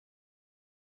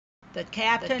The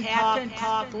Captain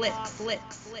Talk Flicks.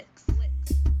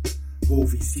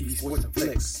 Movies, TV, sports, and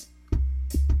flicks.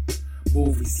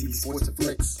 Movies, TV, sports, and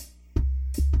flicks.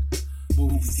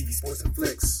 Movies, TV, sports, and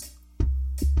flicks.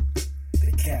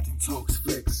 The Captain Talks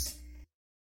Flicks.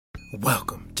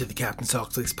 Welcome to the Captain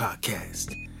Talks Flicks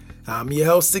podcast. I'm your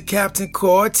host, the Captain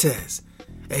Cortez,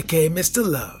 aka Mr.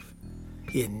 Love,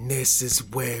 and this is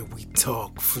where we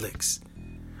talk flicks.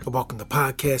 Welcome to the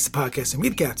podcast, and me,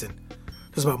 the Captain.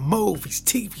 It's about movies,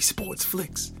 TV, sports,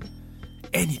 flicks,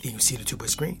 anything you see on the 2-bit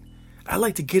screen. I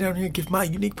like to get out here and give my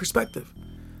unique perspective.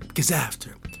 Because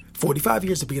after 45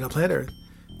 years of being on planet Earth,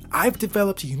 I've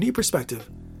developed a unique perspective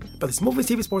about these movies,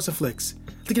 TV, sports, and flicks.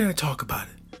 Let's get out and talk about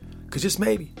it. Because just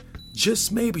maybe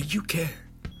you care.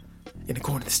 And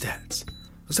according to the stats,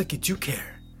 looks like you do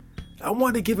care. I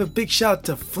want to give a big shout out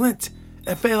to Flint,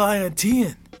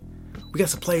 F-L-I-N-T-N. We got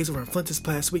some plays over in Flint this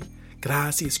past week.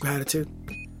 Gracias, gratitude.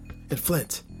 And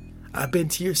Flint, I've been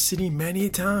to your city many a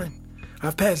time.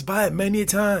 I've passed by it many a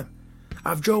time.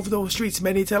 I've drove those streets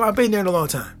many a time. I've been there in a long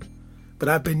time. But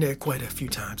I've been there quite a few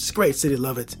times. It's a great city,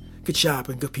 love it. Good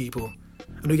shopping, good people.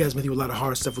 I know you guys been through a lot of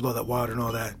hard stuff with all that water and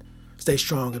all that. Stay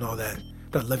strong and all that.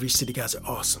 But I love your city, you guys are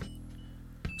awesome.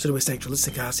 So anyways, thanks for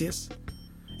listening, Gracias.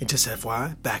 And just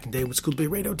FYI, back in the day, was cool to be a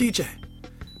radio DJ,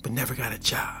 but never got a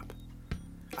job.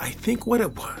 I think what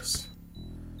it was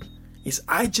is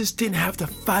I just didn't have the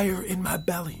fire in my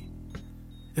belly.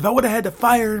 If I would have had the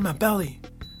fire in my belly,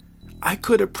 I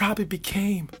could have probably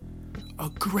became a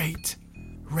great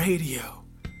radio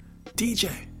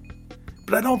DJ.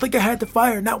 But I don't think I had the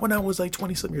fire, not when I was like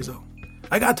 20-something years old.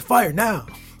 I got the fire now.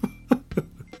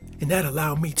 And that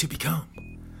allowed me to become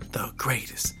the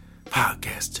greatest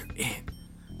podcaster in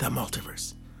the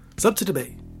multiverse. It's up to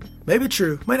debate. Maybe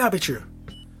true, might not be true.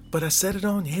 But I said it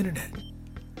on the internet.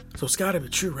 So it's gotta be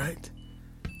true, right?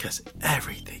 Because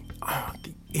everything on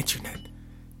the internet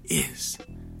is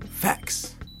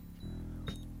facts.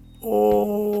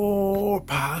 Or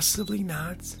possibly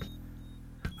not.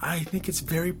 I think it's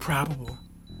very probable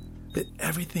that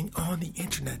everything on the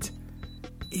internet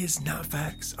is not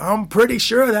facts. I'm pretty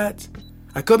sure of that.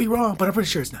 I could be wrong, but I'm pretty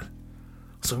sure it's not.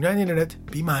 So when you're on the internet,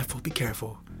 be mindful, be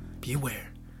careful, be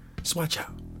aware. Just watch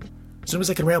out. As soon as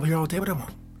I can ramble here all day, but I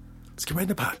won't. Let's get right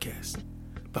into the podcast.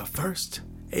 But first,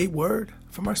 a word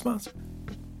from our sponsor.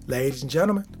 Ladies and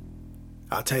gentlemen,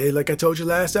 I'll tell you like I told you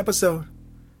last episode.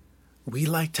 We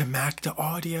like to Mac the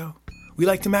audio.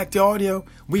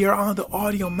 We are on the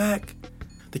Audio Mac.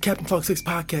 The Captain Talk 6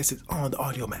 podcast is on the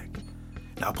Audio Mac.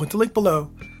 Now I'll put the link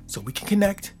below so we can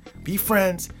connect, be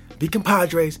friends, be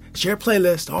compadres, share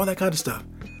playlists, all that kind of stuff.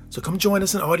 So come join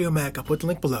us on Audio Mac. I'll put the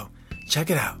link below. Check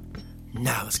it out.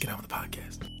 Now let's get on with the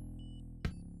podcast.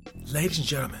 Ladies and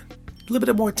gentlemen, a little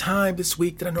bit more time this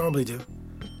week than I normally do.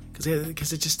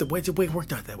 Because it's just the way it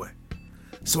worked out that way.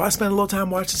 So I spent a little time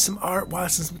watching some art,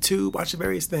 watching some tube, watching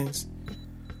various things.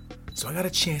 So I got a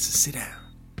chance to sit down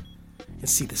and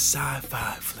see the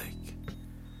sci-fi flick,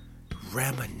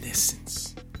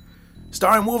 Reminiscence.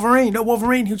 Starring Wolverine. No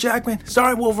Wolverine, Hugh Jackman.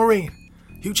 Starring Wolverine.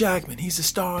 Hugh Jackman, he's the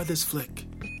star of this flick.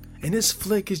 And this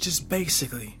flick is just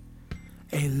basically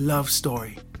a love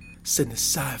story set in a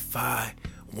sci-fi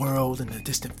world in the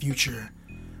distant future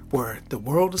where the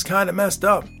world is kind of messed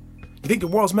up. You think the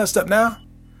world's messed up now?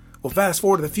 Well, fast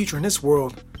forward to the future in this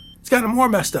world, it's gotten more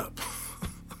messed up.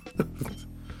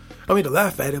 I mean to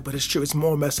laugh at it, but it's true. It's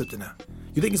more messed up than now.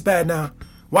 You think it's bad now?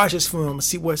 Watch this film and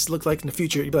see what it's look like in the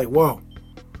future. You'd be like, whoa,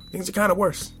 things are kind of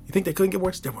worse. You think they couldn't get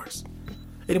worse? They're worse.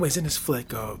 Anyways, in this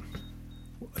flick,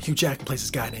 Hugh Jackman plays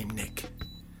this guy named Nick.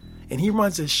 And he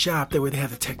runs a shop there where they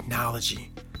have the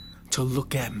technology to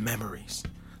look at memories.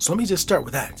 So let me just start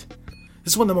with that.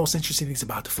 This is one of the most interesting things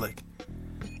about the flick,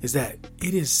 is that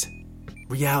it is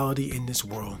reality in this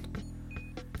world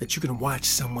that you can watch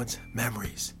someone's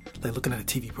memories, like looking at a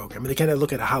TV program. I mean, they can't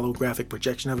look at a holographic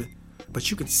projection of it, but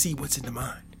you can see what's in the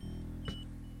mind.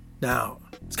 Now,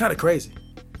 it's kind of crazy.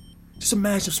 Just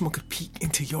imagine if someone could peek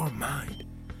into your mind.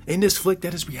 In this flick,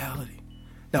 that is reality.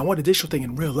 Now, one additional thing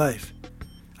in real life,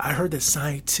 I heard that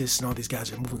scientists and all these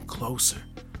guys are moving closer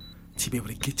to be able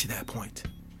to get to that point,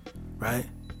 right?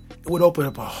 It would open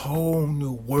up a whole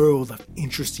new world of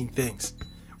interesting things.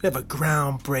 We have a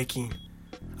groundbreaking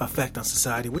effect on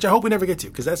society, which I hope we never get to,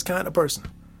 because that's kind of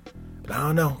personal. But I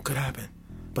don't know, could happen.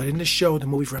 But in this show, the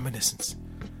movie Reminiscence,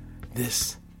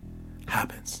 this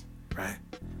happens, right?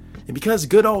 And because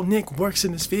good old Nick works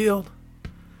in this field,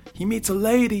 he meets a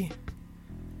lady,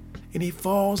 and he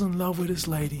falls in love with this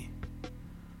lady.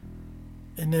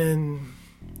 And then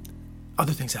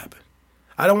other things happen.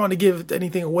 I don't want to give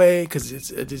anything away because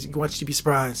I just want you to be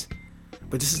surprised.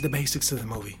 But this is the basics of the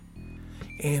movie.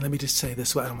 And let me just say this,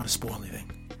 so I don't want to spoil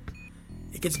anything.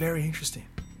 It gets very interesting.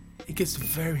 It gets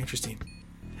very interesting.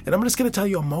 And I'm just going to tell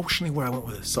you emotionally where I went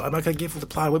with this. So I'm not going to give the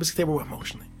plot. We're just going to say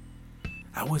emotionally.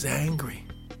 I was angry.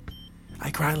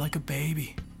 I cried like a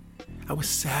baby. I was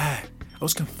sad. I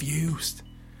was confused.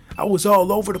 I was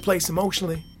all over the place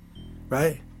emotionally,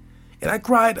 right? And I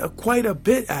cried quite a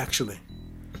bit, actually.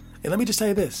 And let me just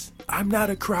say this. I'm not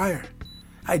a crier.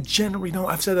 I generally don't.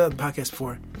 I've said that on the podcast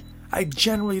before. I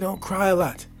generally don't cry a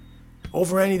lot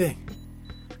over anything.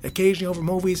 Occasionally over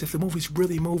movies. If the movie's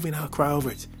really moving, I'll cry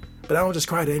over it. But I don't just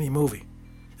cry to any movie.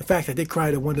 In fact, I did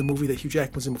cry to one of the movie that Hugh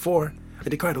Jackman was in before. I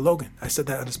did cry to Logan. I said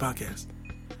that on this podcast.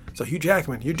 So Hugh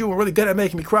Jackman, you're doing really good at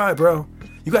making me cry, bro.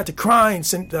 You got the crying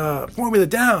formula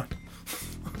down.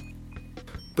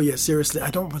 But yeah, seriously, I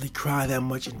don't really cry that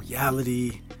much in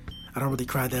reality. I don't really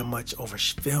cry that much over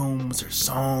films or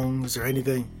songs or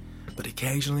anything. But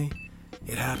occasionally,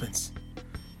 it happens.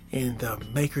 And the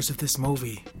makers of this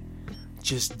movie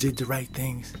just did the right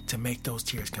things to make those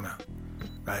tears come out.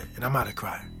 Right? And I'm not a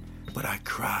crier, but I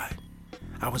cried.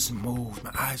 I was moved.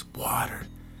 My eyes watered.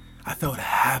 I felt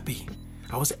happy.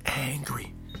 I was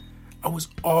angry. I was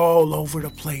all over the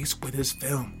place with this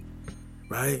film.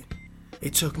 Right?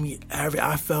 It took me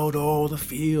I felt all the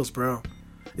feels, bro.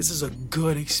 This is a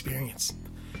good experience.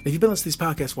 If you've been listening to these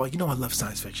podcasts, well, you know I love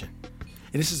science fiction.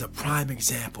 And this is a prime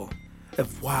example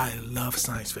of why I love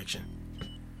science fiction.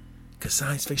 Because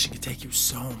science fiction can take you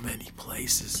so many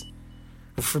places.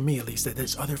 Well, for me, at least, that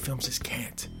there's other films that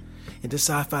can't. And this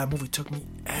sci-fi movie took me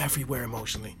everywhere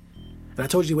emotionally. And I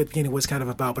told you at the beginning what it's kind of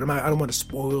about, but I don't want to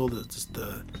spoil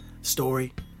the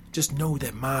story. Just know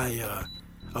that my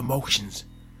emotions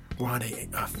were on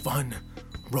a fun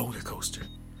roller coaster.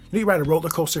 You know, you ride a roller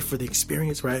coaster for the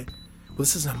experience, right? Well,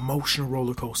 this is an emotional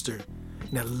roller coaster,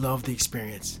 and I love the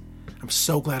experience. I'm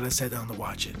so glad I sat down to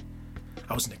watch it.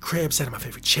 I was in the crib, sat in my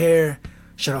favorite chair,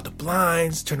 shut out the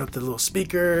blinds, turned up the little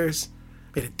speakers,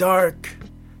 made it dark,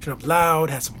 turned up loud,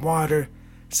 had some water,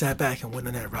 sat back and went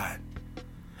on that ride.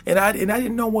 And I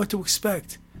didn't know what to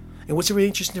expect. And what's really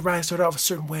interesting, the ride started off a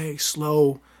certain way,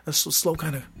 slow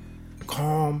kind of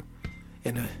calm,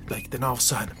 and then all of a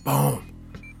sudden, boom,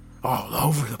 all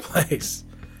over the place.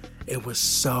 It was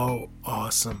so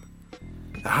awesome.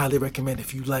 I highly recommend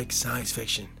if you like science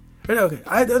fiction. Okay,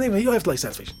 you don't have to like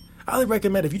science fiction. I highly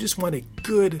recommend if you just want a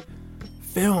good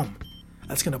film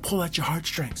that's going to pull at your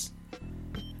heartstrings.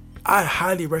 I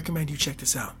highly recommend you check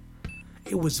this out.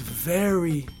 It was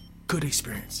very good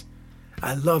experience.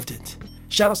 I loved it.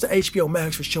 Shout outs to HBO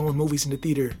Max for showing movies in the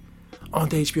theater on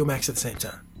the HBO Max at the same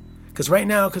time. Because right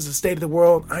now, because of the state of the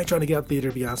world, I ain't trying to get out the theater,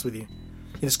 to be honest with you.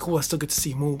 And it's cool, I still get to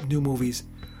see new movies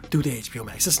through the HBO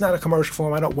Max. It's not a commercial for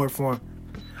them, I don't work for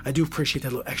them. I do appreciate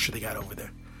that little extra they got over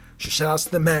there. So shout outs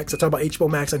to the Max. I talk about HBO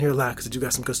Max on here a lot because they do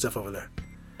got some good stuff over there.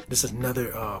 This is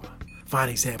another fine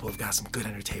example of got some good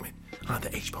entertainment on the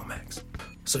HBO Max.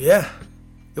 So yeah,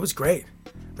 it was great.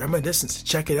 Reminiscence,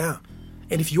 check it out.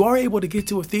 And if you are able to get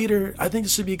to a theater, I think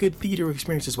this should be a good theater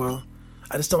experience as well.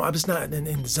 I'm just not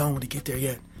in the zone to get there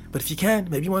yet. But if you can,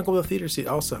 maybe you want to go to the theater seat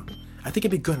also. I think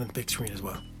it'd be good on the big screen as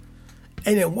well.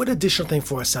 And then one additional thing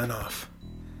before I sign off.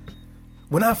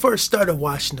 When I first started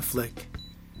watching the flick,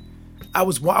 I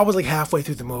was like halfway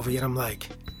through the movie and I'm like,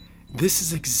 this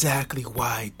is exactly why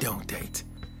I don't date.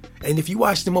 And if you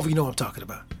watch the movie, you know what I'm talking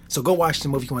about. So go watch the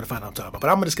movie if you want to find out what I'm talking about. But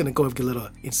I'm just going to go and get a little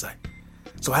insight.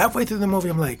 So halfway through the movie,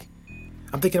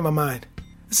 I'm thinking in my mind,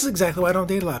 this is exactly why I don't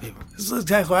date a lot of people. This is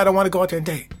exactly why I don't want to go out there and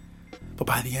date. But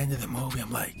by the end of the movie,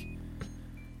 I'm like,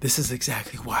 this is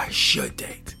exactly why I should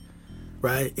date.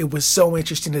 Right? It was so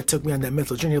interesting that it took me on that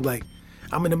mental journey of like,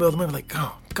 I'm in the middle of the movie, like,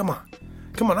 oh, come on.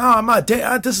 Oh, I'm not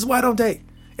dating. This is why I don't date.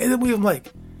 And then I'm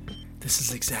like, this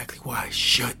is exactly why I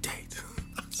should date.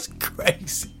 It's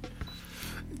crazy.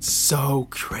 It's so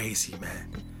crazy,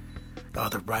 man. Oh,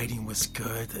 the writing was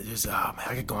good.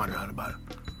 I could go on and on about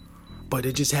it. But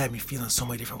it just had me feeling so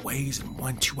many different ways in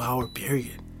 1 2-hour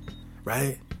period,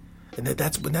 right? And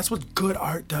that's what good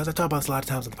art does. I talk about this a lot of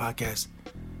times on the podcast.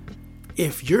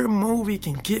 If your movie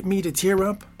can get me to tear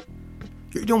up,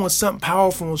 you're doing something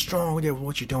powerful and strong with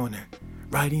what you're doing there.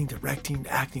 Writing, directing,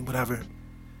 acting, whatever.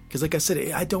 Because like I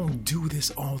said, I don't do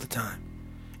this all the time.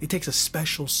 It takes a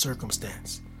special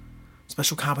circumstance,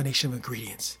 special combination of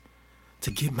ingredients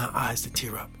to get my eyes to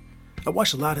tear up. I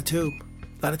watch a lot of tube,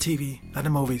 a lot of TV, a lot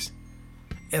of movies,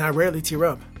 and I rarely tear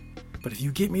up. But if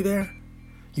you get me there,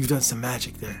 you've done some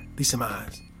magic there, at least in my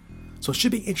eyes. So it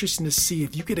should be interesting to see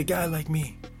if you get a guy like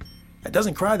me that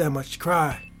doesn't cry that much,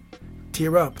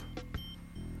 tear up.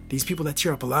 These people that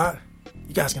tear up a lot,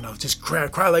 you guys gonna just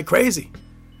cry like crazy,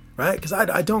 right? Because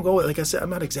I don't go, like I said, I'm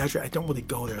not exaggerating, I don't really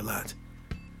go there a lot.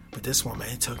 But this one, man,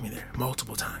 it took me there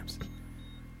multiple times.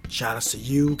 Shout outs to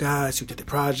you guys who did the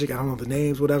project. I don't know the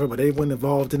names, whatever, but everyone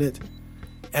involved in it.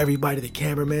 Everybody, the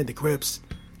cameraman, the grips,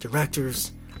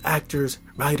 directors, actors,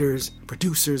 writers,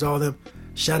 producers, all of them.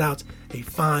 Shout out. A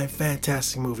fine,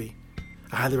 fantastic movie.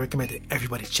 I highly recommend that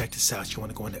everybody check this out if you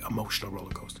want to go on an emotional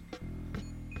roller coaster.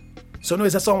 So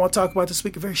anyways, that's all I want to talk about this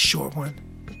week. A very short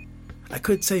one. I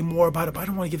could say more about it, but I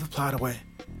don't want to give the plot away.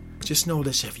 Just know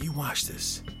this, if you watch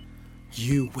this,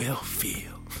 you will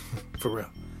feel. For real.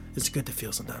 It's good to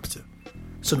feel sometimes too.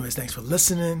 So anyways, thanks for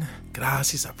listening.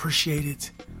 Gracias, I appreciate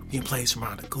it. We can play from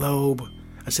around the globe.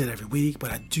 I say it every week,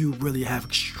 but I do really have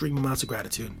extreme amounts of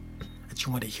gratitude that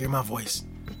you want to hear my voice.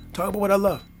 Talk about what I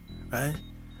love, right?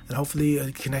 And hopefully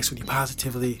it connects with you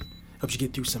positively, helps you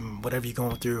get through some whatever you're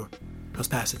going through, helps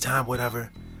pass the time,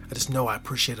 whatever. I just know I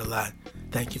appreciate it a lot.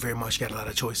 Thank you very much. You got a lot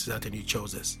of choices out there and you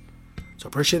chose this. So I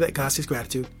appreciate that. God says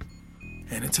gratitude.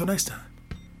 And until next time,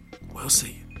 we'll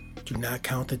see you. Do not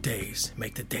count the days.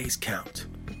 Make the days count.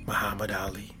 Muhammad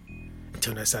Ali.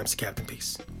 Until next time, it's Captain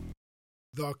Peace.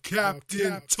 The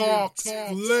Captain Talks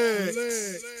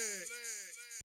Flicks.